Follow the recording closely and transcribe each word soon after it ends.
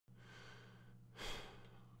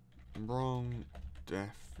Wrong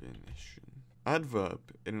definition. Adverb,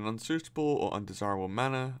 in an unsuitable or undesirable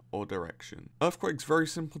manner or direction. Earthquake's very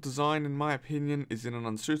simple design, in my opinion, is in an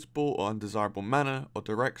unsuitable or undesirable manner or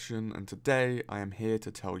direction, and today I am here to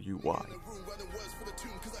tell you why.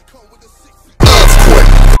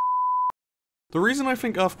 The reason I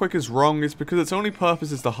think Earthquake is wrong is because its only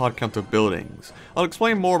purpose is to hard counter buildings. I'll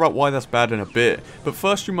explain more about why that's bad in a bit, but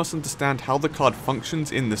first you must understand how the card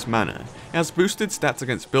functions in this manner. It has boosted stats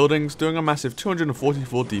against buildings, doing a massive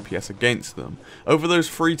 244 DPS against them. Over those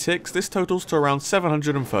 3 ticks, this totals to around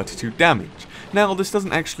 732 damage. Now, this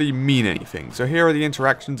doesn't actually mean anything, so here are the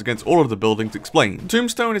interactions against all of the buildings explained.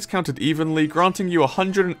 Tombstone is countered evenly, granting you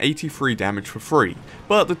 183 damage for free,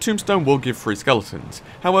 but the Tombstone will give free skeletons.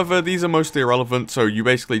 However, these are mostly irrelevant, so you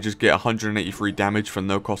basically just get 183 damage for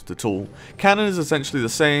no cost at all. Cannon is essentially the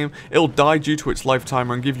same, it'll die due to its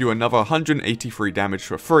lifetimer and give you another 183 damage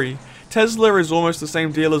for free. Tesla is almost the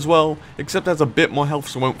same deal as well, except has a bit more health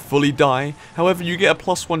so won't fully die. However, you get a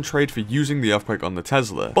 +1 trade for using the Earthquake on the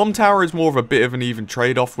Tesla. Bomb Tower is more of a bit of an even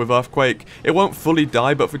trade-off with Earthquake. It won't fully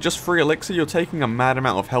die, but for just 3 elixir you're taking a mad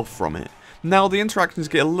amount of health from it. Now, the interactions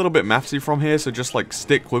get a little bit mathsy from here, so just like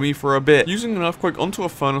stick with me for a bit. Using an Earthquake onto a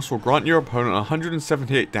furnace will grant your opponent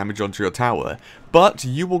 178 damage onto your tower, but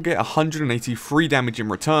you will get 183 damage in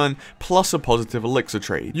return, plus a positive elixir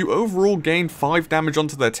trade. You overall gain 5 damage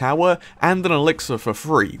onto their tower, and an elixir for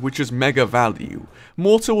free, which is mega value.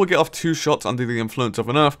 Mortar will get off 2 shots under the influence of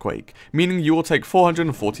an Earthquake, meaning you will take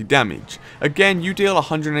 440 damage. Again, you deal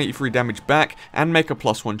 183 damage back, and make a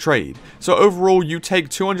 +1 trade. So overall, you take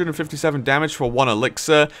 257 damage for 1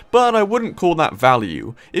 elixir, but I wouldn't call that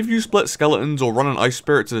value. If you split skeletons or run an ice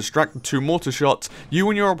spirit to distract the 2 mortar shots, you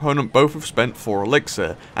and your opponent both have spent 4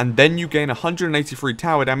 elixir, and then you gain 183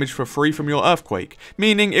 tower damage for free from your Earthquake,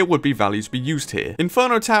 meaning it would be value to be used here.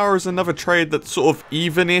 Inferno Tower is another trade that's sort of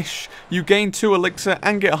even-ish. You gain 2 elixir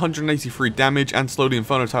and get 183 damage and slow the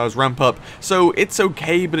Inferno Tower's ramp up, so it's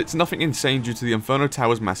okay, but it's nothing insane due to the Inferno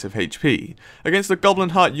Tower's massive HP. Against the Goblin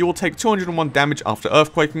Hut, you will take 201 damage after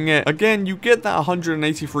Earthquaking it. Again, you get that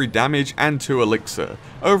 183 damage and 2 elixir.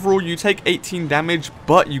 Overall, you take 18 damage,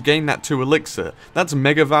 but you gain that 2 elixir. That's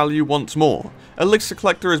mega value once more. Elixir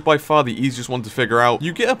Collector is by far the easiest one to figure out.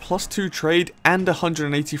 You get a +2 trade and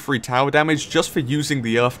 183 tower damage just for using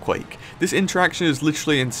the Earthquake. This interaction is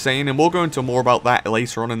literally insane, and we'll go into more about that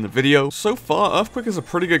later on in the video. So far, Earthquake is a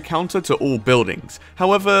pretty good counter to all buildings.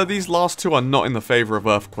 However, these last 2 are not in the favor of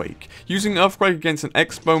Earthquake. Using Earthquake against an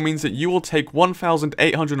Expo means that you will take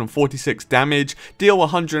 1,846 damage, deal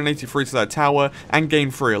 183 to that tower, and gain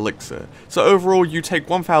 3 elixir. So overall, you take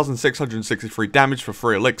 1,663 damage for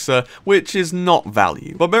 3 elixir, which is not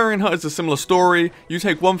value. Barbarian Hut is a similar story. You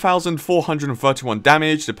take 1,431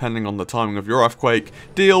 damage, depending on the timing of your Earthquake,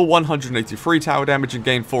 deal 183 tower damage and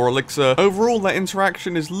gain 4 elixir. Overall, that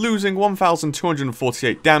interaction is losing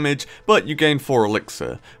 1,248 damage, but you gain 4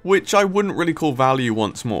 elixir, which I wouldn't really call value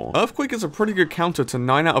once more. Earthquake is a pretty good counter to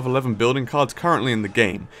 9 out of 11 building cards currently in the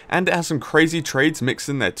game, and it has some crazy trades mixed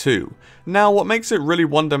in there too. Now, what makes it really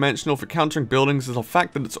one-dimensional for countering buildings is the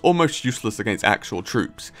fact that it's almost useless against actual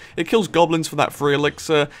troops. It kills goblins for that 3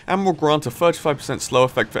 elixir, and will grant a 35% slow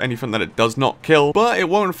effect for anything that it does not kill, but it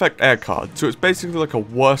won't affect air cards, so it's basically like a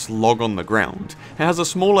worse log on the ground. It has a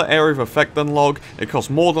smaller area of effect than log, it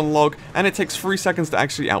costs more than log, and it takes 3 seconds to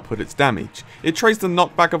actually output its damage. It trades the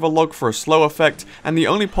knockback of a log for a slow effect, and the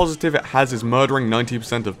only positive it has is murdering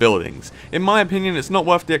 90% of buildings. In my opinion, it's not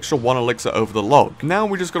worth the extra 1 elixir over the log. Now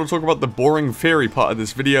we just gotta talk about the boring theory part of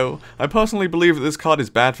this video. I personally believe that this card is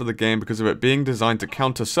bad for the game because of it being designed to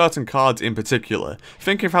counter certain cards in particular.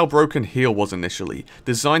 Think of how broken Heal was initially,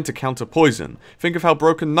 designed to counter poison. Think of how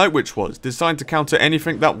broken Night Witch was, designed to counter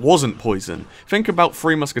anything that wasn't poison. Think about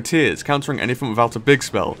Three Musketeers, countering anything without a big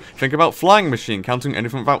spell. Think about Flying Machine, countering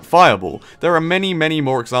anything without Fireball. There are many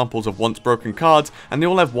more examples of once broken cards, and they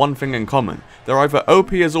all have one thing in common. They're either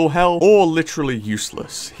OP as all hell, or literally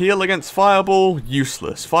useless. Heal against Fireball,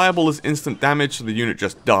 useless. Fireball is instant damage, so the unit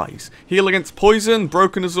just dies. Heal against poison,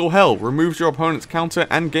 broken as all hell, removes your opponent's counter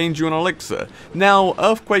and gains you an elixir. Now,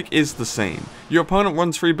 Earthquake is the same. Your opponent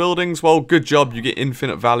runs 3 buildings, well, good job, you get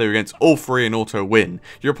infinite value against all 3 and auto win.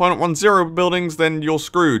 Your opponent runs 0 buildings, then you're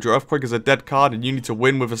screwed. Your Earthquake is a dead card and you need to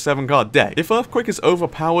win with a 7-card deck. If Earthquake is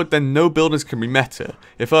overpowered, then no buildings can be meta.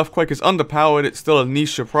 If Earthquake is underpowered, it's still a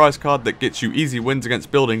niche surprise card that gets you easy wins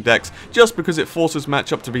against building decks just because it forces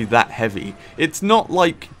matchup to be that heavy. It's not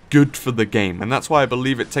like good for the game, and that's why I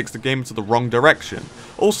believe it takes the game into the wrong direction.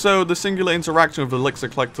 Also, the singular interaction with Elixir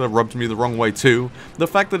Collector rubbed me the wrong way too. The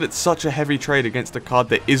fact that it's such a heavy trade against a card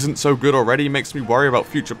that isn't so good already makes me worry about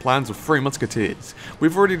future plans with Three Musketeers.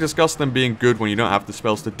 We've already discussed them being good when you don't have the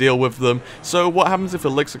spells to deal with them, so what happens if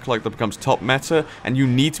Elixir Collector becomes top meta and you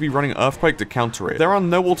need to be running Earthquake to counter it? There are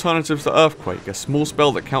no alternatives to Earthquake, a small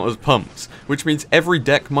spell that counters pumps, which means every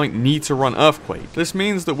deck might need to run Earthquake. This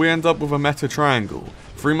means that we end up with a meta triangle.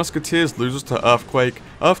 Three Musketeers loses to Earthquake,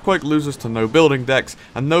 Earthquake loses to no building decks,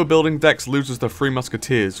 and no building decks loses to Three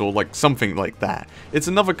Musketeers, or like something like that. It's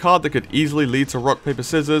another card that could easily lead to rock, paper,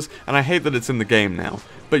 scissors, and I hate that it's in the game now.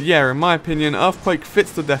 But yeah, in my opinion, Earthquake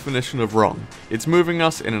fits the definition of wrong. It's moving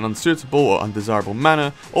us in an unsuitable or undesirable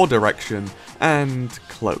manner or direction, and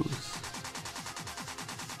close.